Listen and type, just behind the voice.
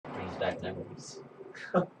bad memories.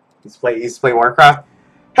 He's play Warcraft.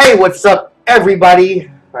 Hey, what's up, everybody?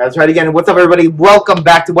 All right, let's try it again. What's up, everybody? Welcome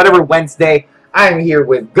back to Whatever Wednesday. I'm here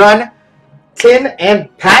with Gun, Tin,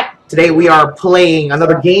 and Pat. Today we are playing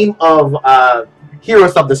another game of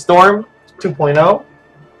Heroes of the Storm 2.0.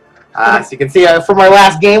 As you can see, from our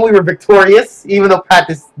last game, we were victorious, even though Pat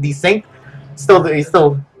is desynced. He's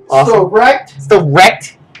still awesome. Still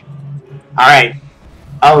wrecked. All right.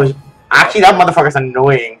 Oh, actually, that motherfucker's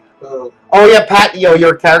annoying. Oh yeah, Pat.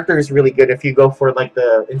 Your character is really good. If you go for like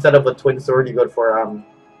the instead of a twin sword, you go for what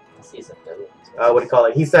do you call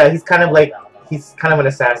it? He's kind of like an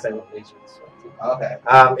assassin. Okay.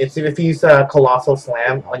 It's if you use a colossal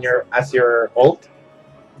slam on your ult.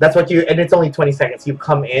 That's what you, and it's only 20 seconds. You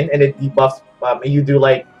come in and it debuffs. You do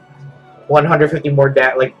like 150 more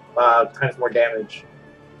times more damage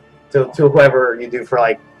to whoever you do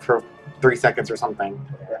for 3 seconds or something.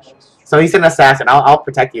 So he's an assassin. I'll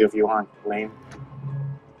protect you if you want, Lane.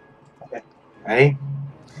 Okay. Ready?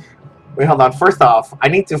 Wait, hold on. First off, I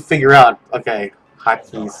need to figure out. Okay,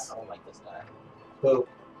 hotkeys. I don't like this guy. Who?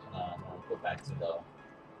 Go back to the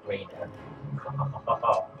rainer.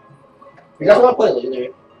 You guys want to play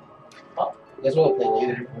later? Oh, you guys want to play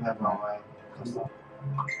later? I have my mind.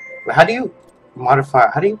 How do you modify?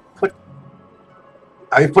 How do you put?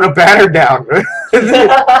 How do you put a banner down?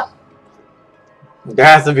 There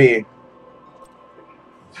has to be.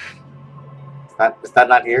 Is that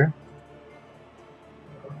not here?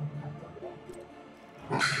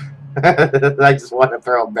 I just want to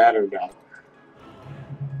throw a banner down.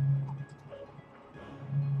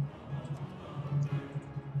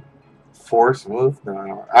 Force move?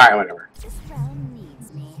 No. Alright, whatever.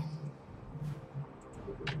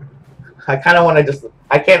 I kind of want to just.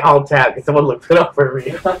 I can't alt tab because someone looked it up for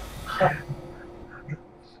me.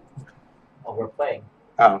 Oh, we're playing.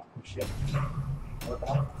 Oh. Shit.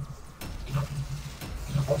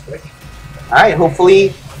 Alright,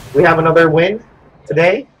 hopefully we have another win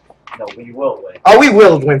today. No, we will win. Oh, we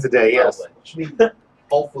will win today, yes.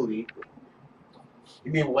 Hopefully.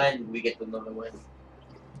 You mean when we get another win?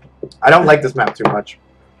 I don't like this map too much.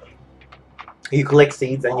 You collect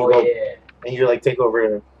seeds and you like take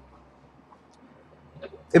over.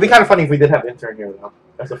 It'd be kind of funny if we did have Intern here though.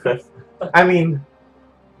 That's a fifth. I mean,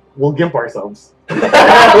 we'll gimp ourselves.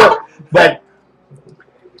 But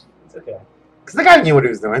it's okay. Because the guy knew what he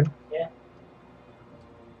was doing. Yeah.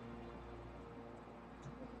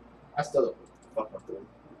 I still don't fuck up to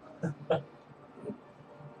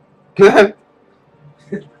him.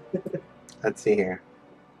 Let's see here.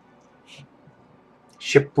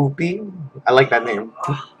 Ship Poopy? I like that name.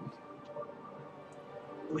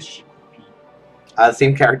 Who's Ship Poopy?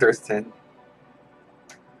 Same character as Tin.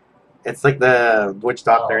 It's like the witch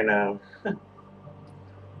doctor in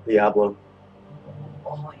Diablo.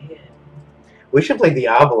 Oh yeah. We should play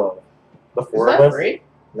Diablo. The four Is of that us. free?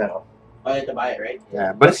 No. I had to buy it, right?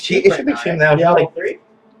 Yeah, but it's cheap. It should be cheap now. Diablo Like 3?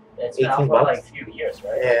 It's been out 18 for bucks. like a few years,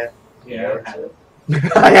 right? Yeah. You never had it.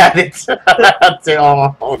 I had it.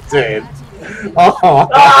 Oh, dude. Oh.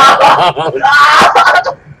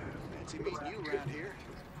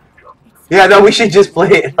 Yeah, no, we should just play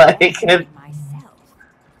it.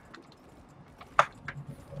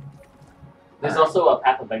 There's also a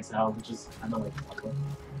Path of Exile, which is kind of like.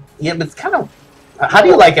 Yeah, but it's kind of. How do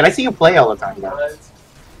you like it? I see you play all the time, though.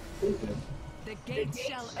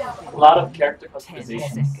 A lot of character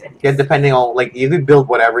customizations. Yeah, depending on you could build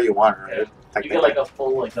whatever you want, right? You get like a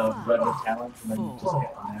full red of talent, and then you just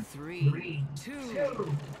get on there. 3, 2,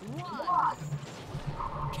 1.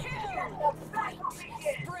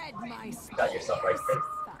 Spread my You got yourself right there.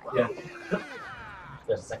 Yeah.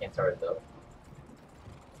 There's a second turret though.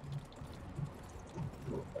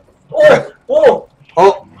 Oh! Whoa!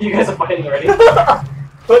 Oh! You guys are fighting already?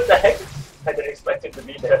 What the heck? I didn't expect him to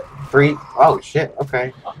be there. 3. Oh, shit.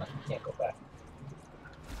 Okay. Oh, no, you can't go back.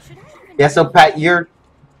 Yeah, so, Pat,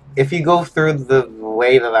 if you go through the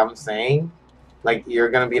way that I'm saying, you're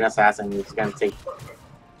gonna be an assassin. It's gonna take.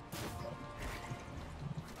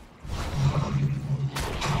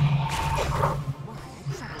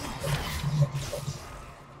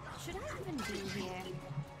 Should I even be here?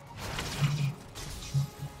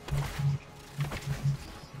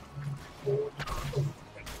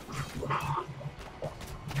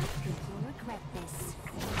 You'll regret this.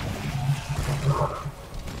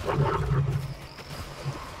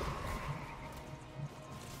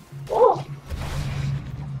 Oh!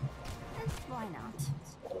 Why not?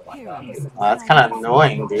 Oh my god. That's kind of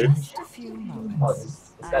annoying, dude. Just a few moments. Oh,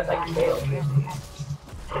 this guy's like Kale.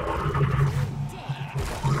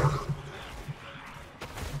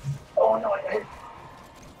 Oh no, I hit.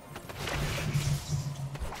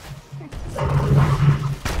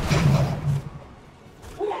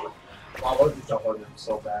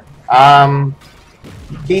 so bad.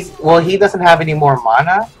 He doesn't have any more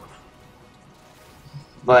mana,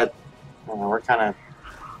 but we're kind of.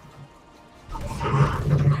 Oh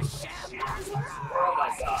my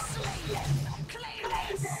god.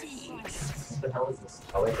 What the hell is this?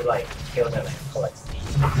 Oh, we have to like kill them and collect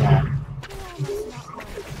seeds. Yeah.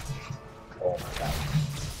 Oh my god.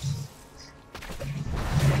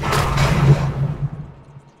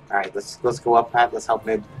 All right, let's go up, Pat. Let's help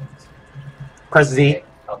mid. Press Z. Okay,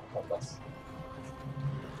 help us.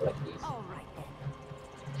 Collect these. All right then.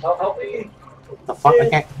 Help me! The fuck? I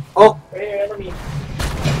can't. Oh, Right here, enemy.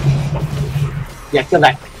 yeah, kill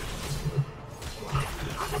that.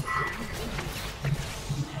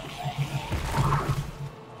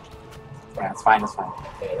 Yeah, it's fine. It's fine.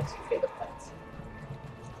 Okay, let's get the plants.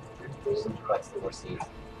 There's some plants that more seeds.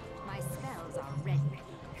 My spells are ready.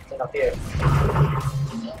 Get up here.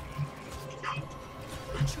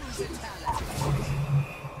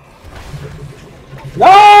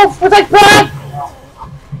 No, protect Pat.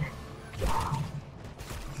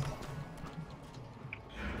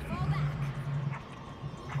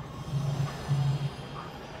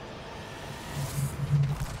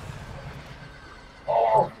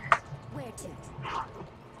 Oh! Where to?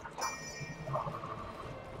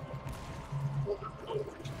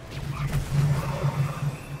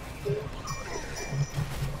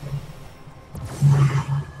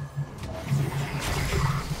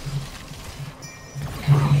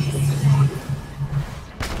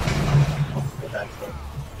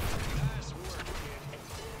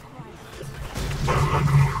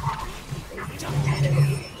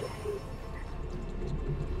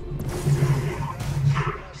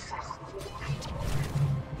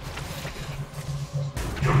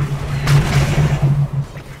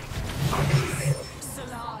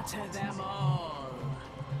 Slaughter them all.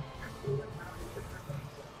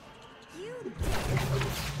 You did.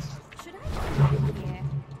 Should I come here?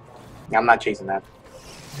 Yeah, I'm not chasing that.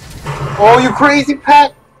 Oh, you crazy,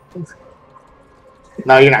 Pat?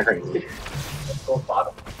 No, you're not crazy. Let's go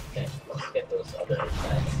bottom. Okay, let's get those other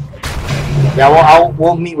plants. Yeah,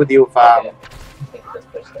 we'll meet with you if Okay. I think let's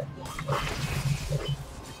push that.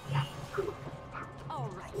 All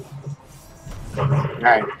right. All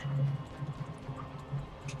right.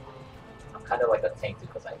 I'm kind of like a tank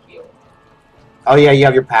because I heal. Oh yeah, you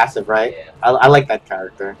have your passive, right? Yeah. I like that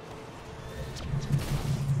character.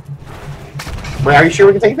 Wait, are you sure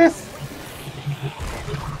we can take this?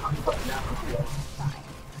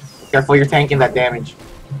 Careful, you're tanking that damage.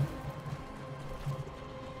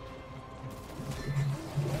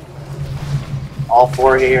 All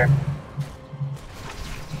four here.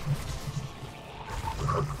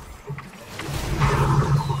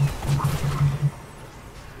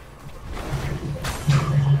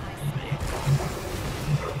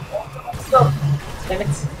 No! Damn it!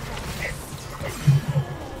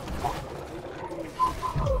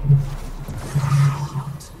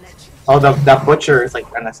 Oh, that butcher is like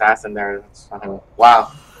an assassin there. That's funny.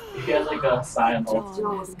 Wow. He has like a cyan ult.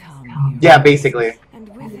 Dawn has come. Yeah, basically. And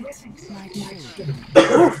with it, my children.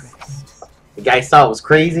 The guy saw it was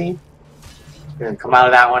crazy. Gonna come out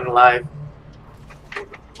of that one alive. Looks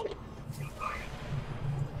like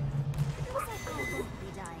I won't be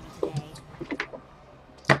dying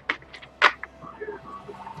today.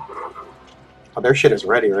 Oh, their shit is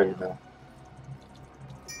ready though.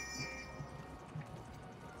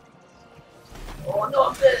 Oh no,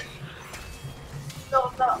 I'm dead! No,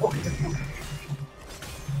 I'm not!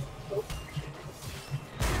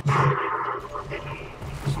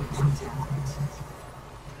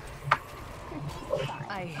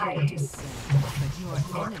 I hate to say it,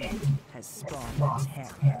 but your enemy has spawned a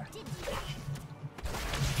terror.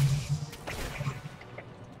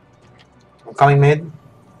 I'm coming mid.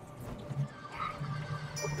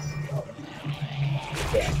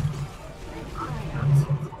 Yeah.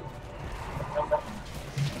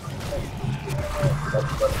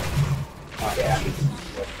 Yeah.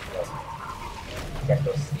 Get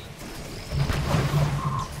those seeds.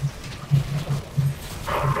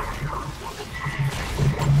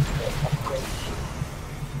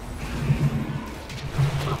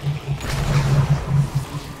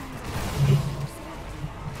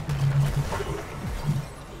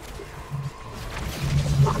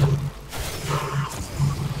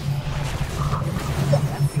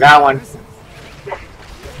 Got one.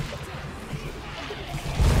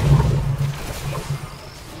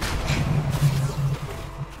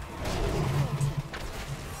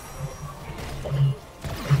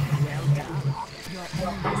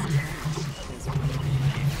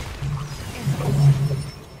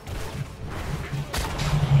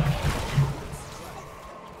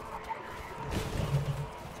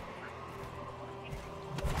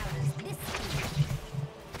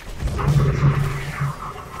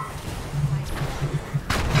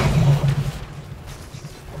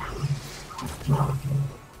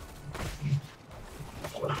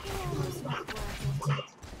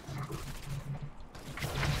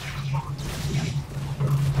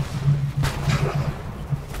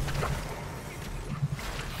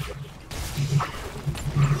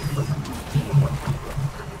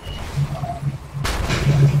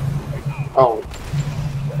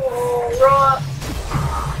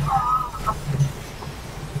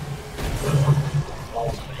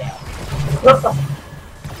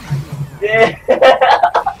 Yeah.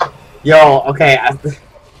 Yo, okay.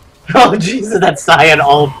 Oh Jesus, that Cyan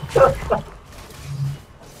ult.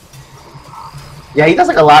 Yeah, he does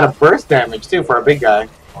like a lot of burst damage too for a big guy.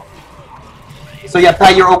 So yeah,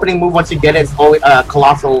 Pat, your opening move once you get it is always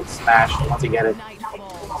colossal smash. Once you get it. Night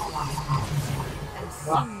falls, and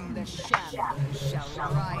soon the shamblers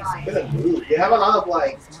shall rise. Good move. You have a lot of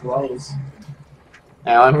like slows.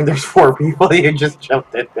 Yeah, I mean, there's 4 people. You just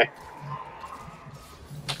jumped in there.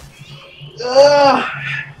 Ugh.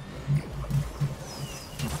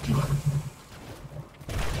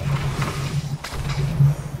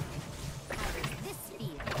 This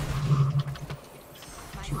field.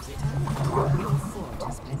 Your fort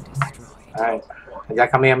has been destroyed. Alright. I got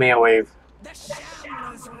Kamehameha wave. The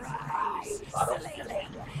shamblers rise. Slay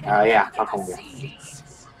them. Yeah, I'll come with you.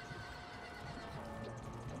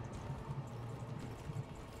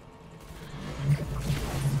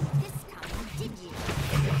 This coming, did you?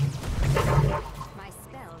 My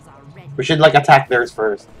spells are ready. We should like attack theirs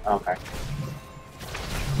first. Okay.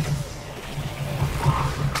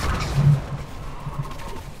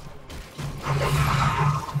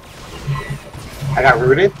 I got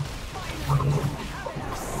rooted.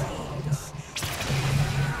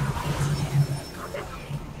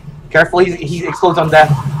 Careful, he explodes on death.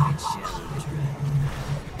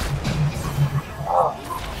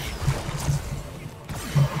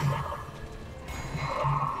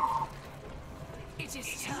 It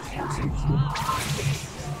is time to harvest.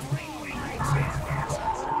 Bring me All right then.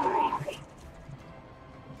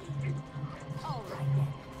 Fall back.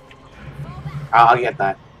 I'll get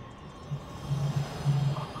that.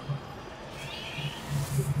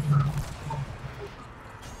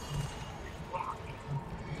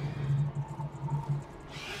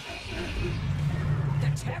 The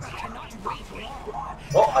terror cannot wait long.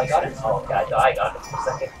 Oh, I got it. Oh, God, I got it for a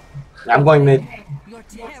second. I'm going mid. Your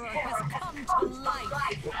terror has come to life.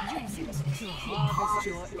 Use it to harvest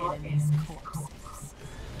your enemy's corpses.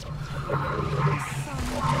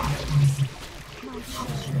 My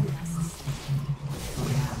children must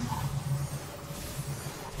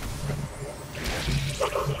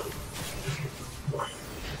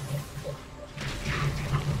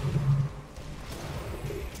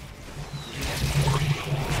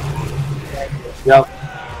Yep.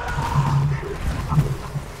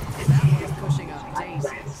 That was pushing up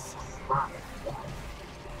daisies.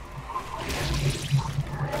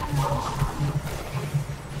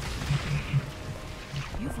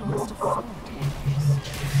 You've lost a fort.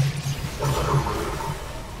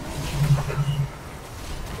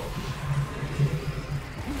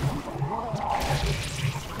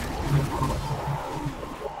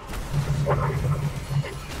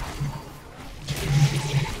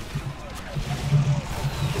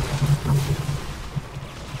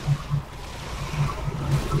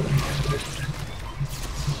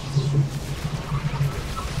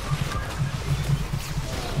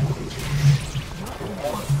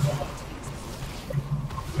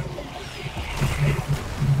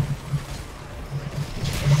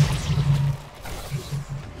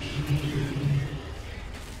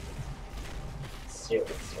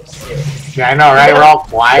 Yeah, I know, right? We're all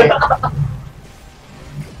quiet.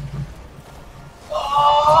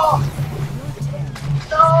 Oh!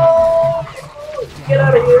 No! Get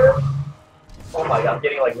out of here! Oh my God, I'm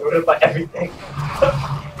getting like rooted by everything.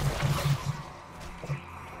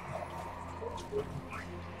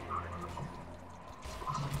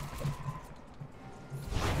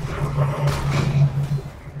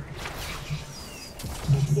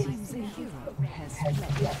 It seems a hero has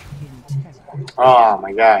fled in terror. Oh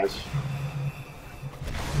my gosh.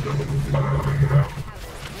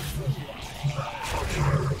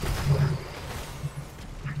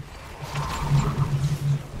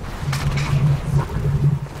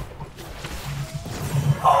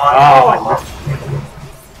 Oh my God.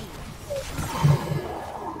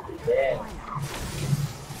 Yeah.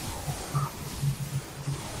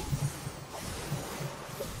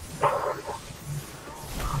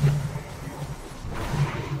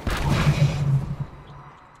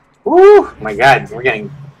 Woo! My God, we're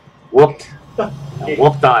getting whooped.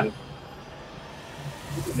 Whooped on.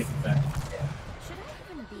 Should I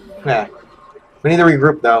even be? Yeah. We need to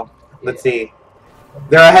regroup though. Let's see.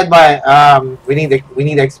 They're ahead by we need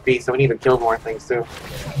XP, so we need to kill more things too.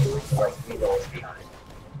 Like, we know what's behind.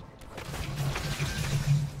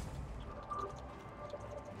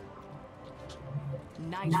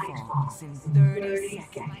 Night falls in 30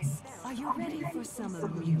 seconds. Are you ready for some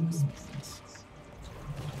amusement?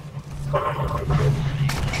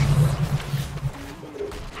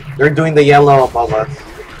 They're doing the yellow above us.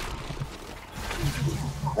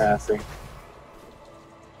 Yeah, see.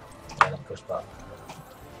 kind of push button.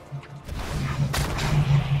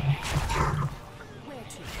 Where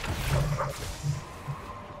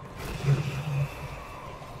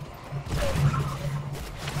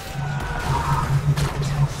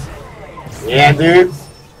to? Yeah, dude.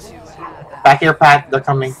 Back here, Pat. They're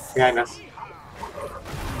coming behind us.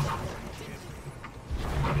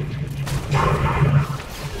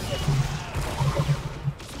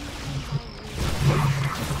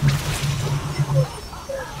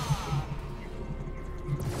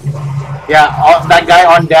 Yeah, that guy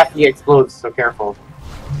on deck, he explodes, so careful.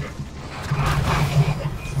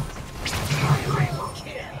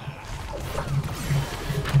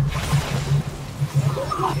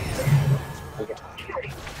 Okay.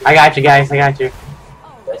 I got you guys, I got you.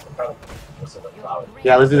 That's the problem. This is the flower.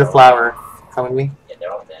 Yeah, let's do the flower. Come with me. Yeah,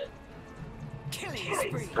 they're all dead. Killing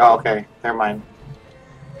spree. Oh, okay. Never mind.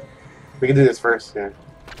 We can do this first, yeah.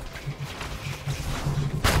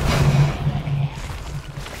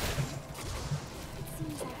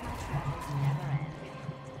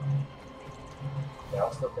 They're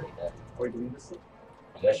all still pretty dead. We're doing this. You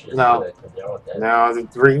guys should just No. do it, because they're all dead. No,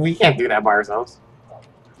 we can't do that by ourselves.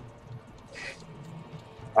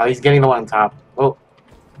 Oh, he's getting the one on top. Oh.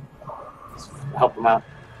 Let's help him out.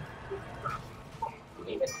 Do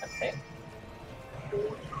we even have tank?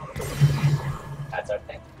 That's our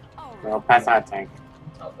tank. No, Pat's not a tank.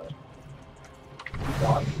 Oh, good.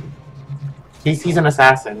 Gone. He's an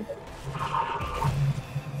assassin.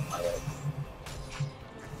 My way.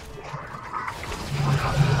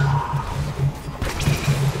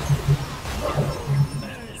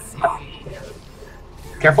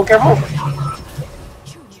 Careful, careful.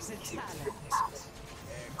 Choose a talent.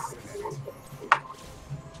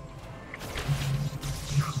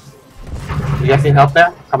 You guys need help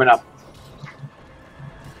there? Coming up.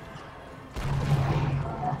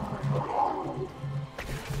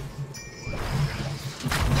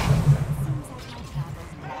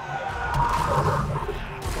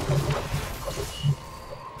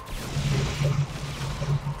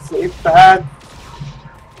 Save Pat.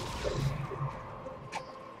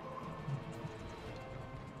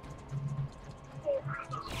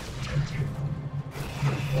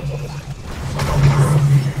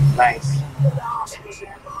 Nice.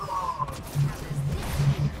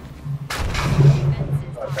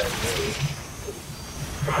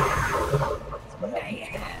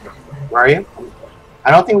 Where are you?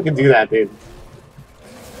 I don't think we can do that, dude.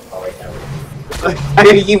 Oh, wait, now I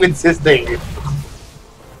didn't keep insisting.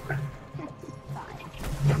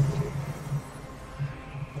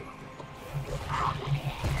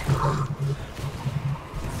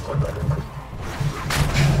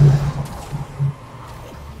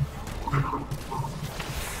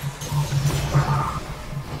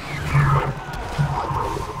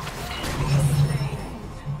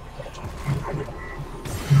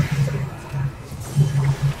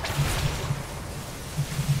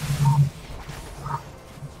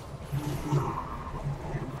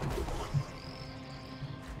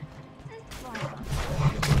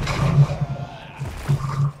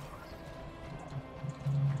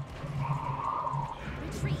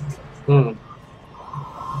 Hmm.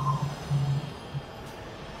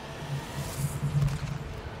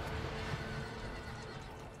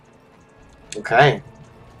 Okay.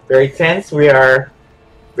 Very tense. We are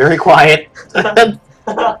very quiet. That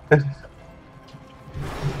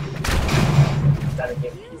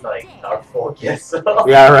game is like our focus. So.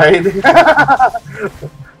 Yeah, right?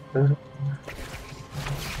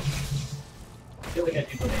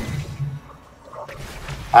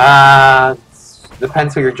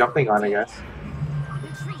 Depends who you're jumping on, I guess.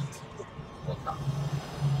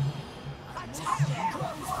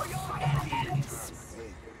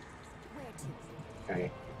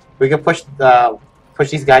 Okay. We can push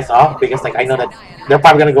these guys off because like I know that they're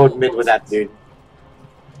probably gonna go mid with that dude.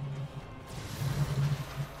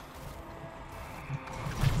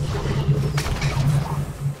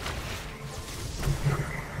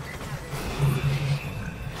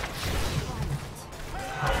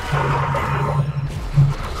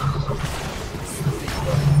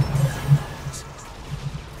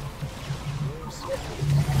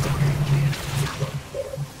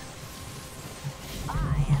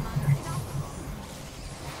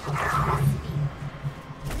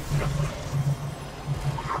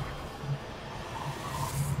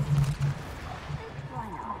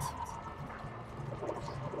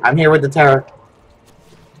 I'm here with the terror.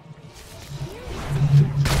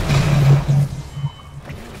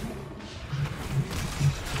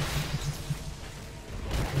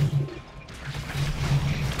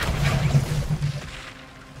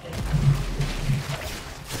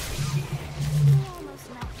 Almost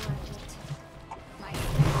not worth it.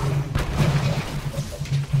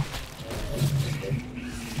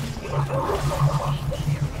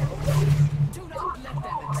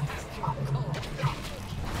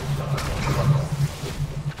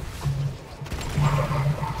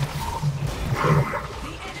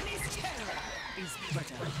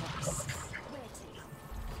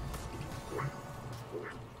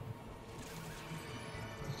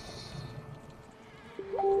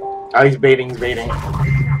 Oh, he's baiting, he's baiting.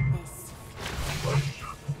 This.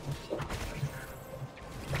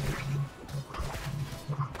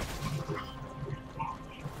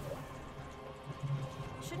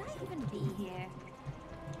 Should I even be here?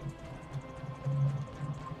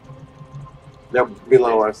 They're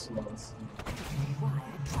below us.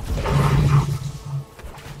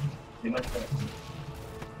 They might be.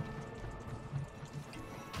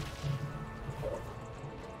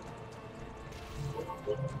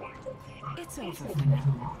 It's over for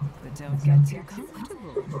now, but don't get too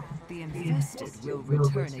comfortable. The infested will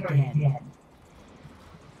return again.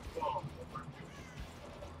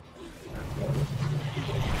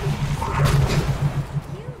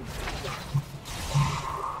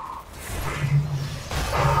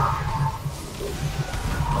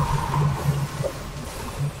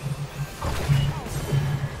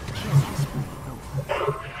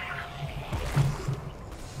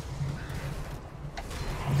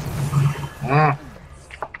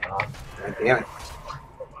 God damn it.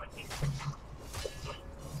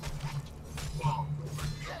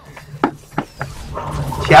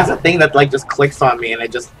 She has a thing that like just clicks on me and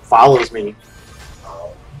it just follows me.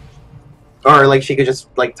 Or like she could just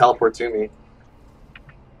like teleport to me.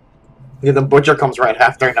 Yeah, the butcher comes right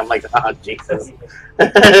after and I'm like, oh Jesus.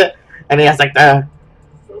 And he has like the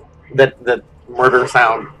murder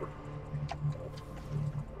sound.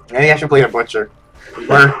 Maybe I should play a butcher.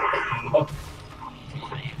 Murder.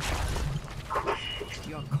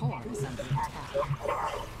 Your core is under attack.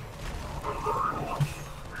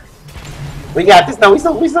 We got this. No, we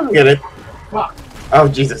still get it. Oh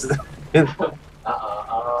Jesus.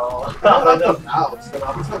 Oh. Not the mouse. The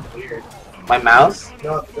mouse is weird. My mouse?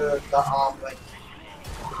 No, the like.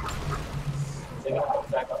 They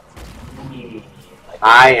got back up.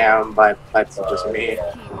 I am, but that's just me.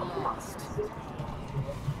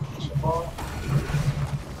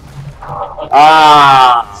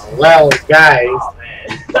 Ah, well, guys. Oh,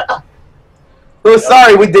 man. Oh,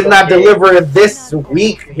 sorry, we did not deliver this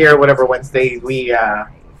week here, whatever Wednesday. We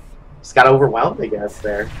just got overwhelmed, I guess.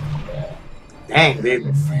 There. Dang,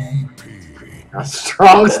 dude. A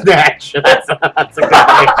strong snatch. That's a good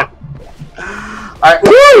idea. Alright,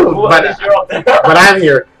 woo! But I'm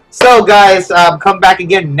here. So, guys, come back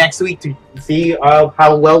again next week to see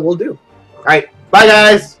how well we'll do. Alright, bye,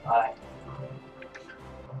 guys. Bye.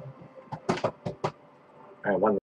 Alright, one.